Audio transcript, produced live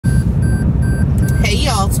me,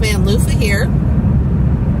 Altsman Lufa here,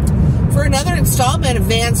 for another installment of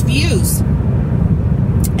Van's Views.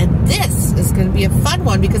 And this is going to be a fun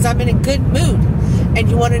one because I'm in a good mood. And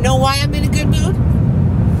you want to know why I'm in a good mood?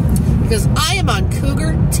 Because I am on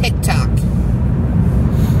cougar TikTok.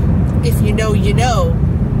 If you know, you know.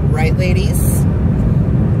 Right, ladies?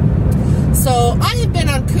 So, I have been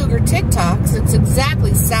on cougar TikTok since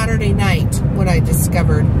exactly Saturday night when I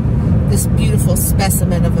discovered this beautiful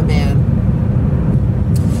specimen of a man.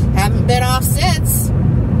 Haven't been off since.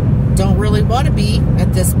 Don't really want to be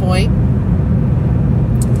at this point.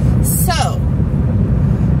 So,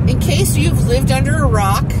 in case you've lived under a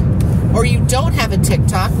rock or you don't have a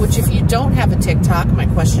TikTok, which if you don't have a TikTok, my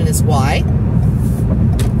question is why?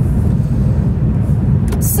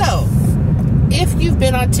 So, if you've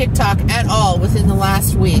been on TikTok at all within the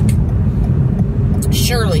last week,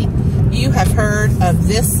 surely you have heard of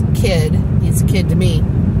this kid. He's a kid to me.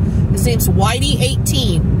 His name's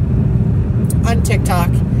Whitey18 on TikTok.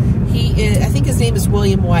 I think his name is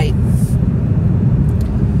William White.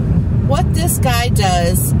 What this guy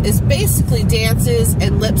does is basically dances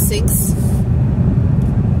and lip syncs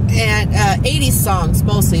and 80s songs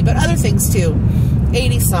mostly, but other things too.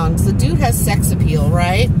 80s songs. The dude has sex appeal,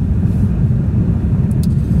 right?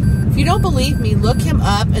 If you don't believe me, look him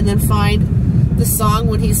up and then find the song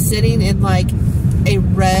when he's sitting in like a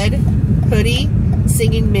red hoodie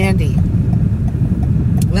singing Mandy.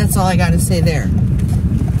 That's all I got to say there.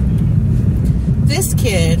 This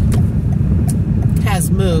kid has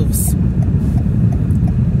moves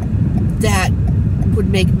that would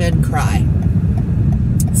make men cry.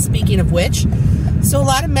 Speaking of which, so a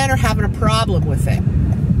lot of men are having a problem with it.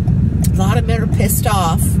 A lot of men are pissed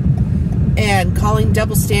off and calling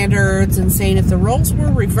double standards and saying if the roles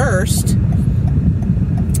were reversed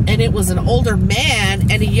and it was an older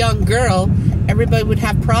man and a young girl, everybody would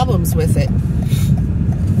have problems with it.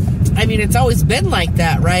 I mean, it's always been like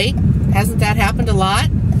that, right? Hasn't that happened a lot?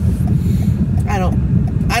 I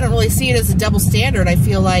don't really see it as a double standard. I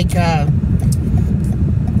feel like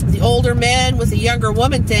the older men with a younger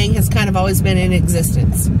woman thing has kind of always been in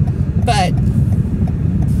existence. But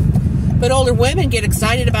older women get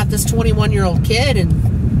excited about this 21-year-old kid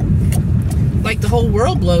and like the whole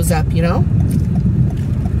world blows up, you know?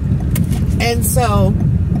 And so,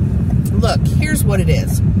 look, here's what it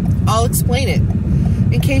is. I'll explain it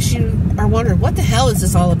in case you are wondering, what the hell is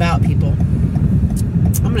this all about, people?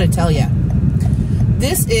 I'm going to tell you.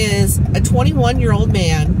 This is a 21-year-old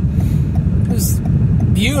man who's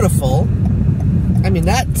beautiful. I mean,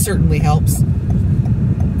 that certainly helps.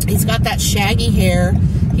 He's got that shaggy hair.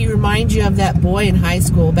 He reminds you of that boy in high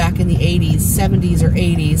school back in the 80s, 70s or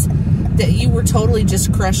 80s that you were totally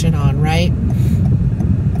just crushing on, right?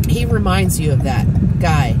 He reminds you of that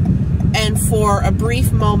guy. And for a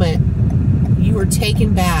brief moment, you were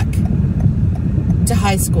taken back to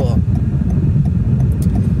high school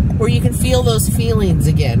where you can feel those feelings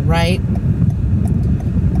again, right?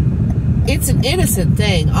 It's an innocent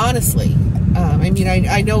thing, honestly. I mean,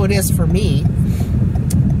 I know it is for me.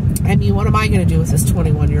 I mean, what am I going to do with this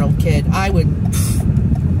 21-year-old kid? I would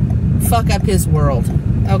fuck up his world,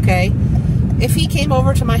 okay? If he came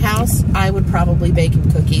over to my house, I would probably bake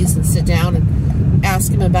him cookies and sit down and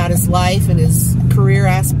ask him about his life and his career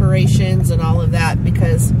aspirations and all of that,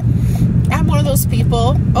 because I'm one of those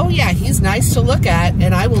people, oh yeah, he's nice to look at,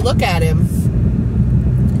 and I will look at him.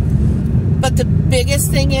 But the biggest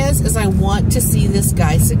thing is I want to see this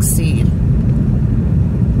guy succeed.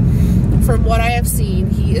 From what I have seen,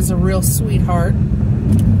 he is a real sweetheart.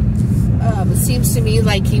 It seems to me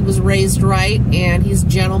like he was raised right, and he's a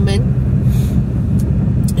gentleman.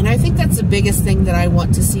 And I think that's the biggest thing that I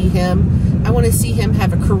want to see him. I want to see him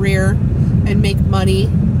have a career and make money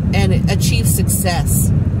and achieve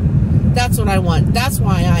success. That's what I want. That's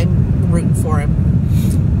why I'm rooting for him.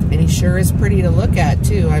 And he sure is pretty to look at,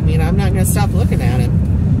 too. I mean, I'm not going to stop looking at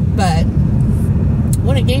him. But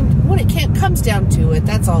when it comes down to it,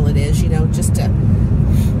 that's all it is, you know, just a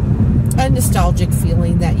nostalgic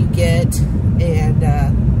feeling that you get. And,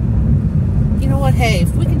 you know what, hey,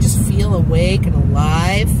 if we can just feel awake and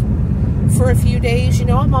alive for a few days, you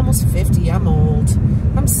know, I'm almost 50, I'm old,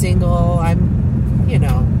 I'm single, I'm, you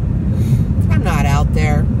know, I'm not out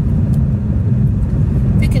there.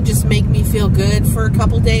 If it can just make me feel good for a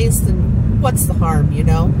couple days, then what's the harm, you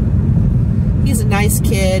know? He's a nice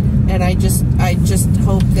kid, and I just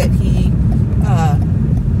hope that he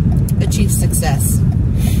achieves success.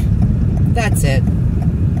 That's it.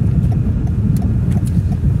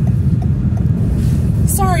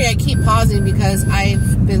 Sorry I keep pausing because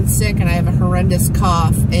I've been sick and I have a horrendous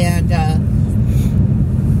cough, and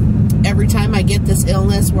every time I get this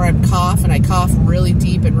illness where I cough, and I cough really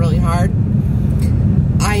deep and really hard,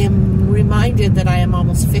 I am reminded that I am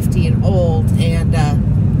almost 50 and old, and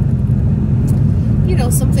you know,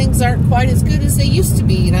 some things aren't quite as good as they used to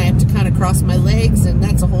be, and I have to kind of cross my legs, and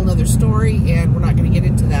that's a whole other story, and we're not going to get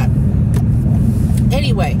into that.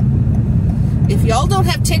 Anyway, if y'all don't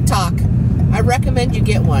have TikTok, I recommend you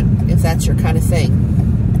get one if that's your kind of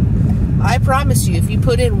thing. I promise you, if you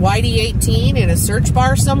put in Whitey18 in a search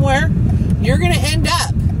bar somewhere, you're going to end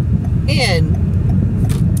up in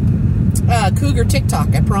Cougar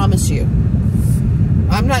TikTok, I promise you.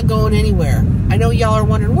 I'm not going anywhere. I know y'all are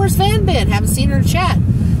wondering, where's Van been? Haven't seen her in chat.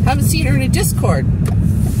 Haven't seen her in a Discord.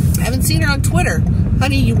 Haven't seen her on Twitter.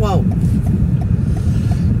 Honey, you won't.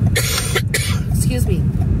 Excuse me.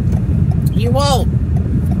 You won't.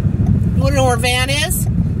 You want to know where Van is?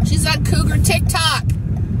 She's on Cougar TikTok.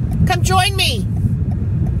 Come join me.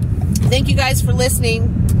 Thank you guys for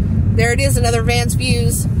listening. There it is, another Van's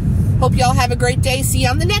Views. Hope y'all have a great day. See you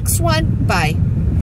on the next one. Bye.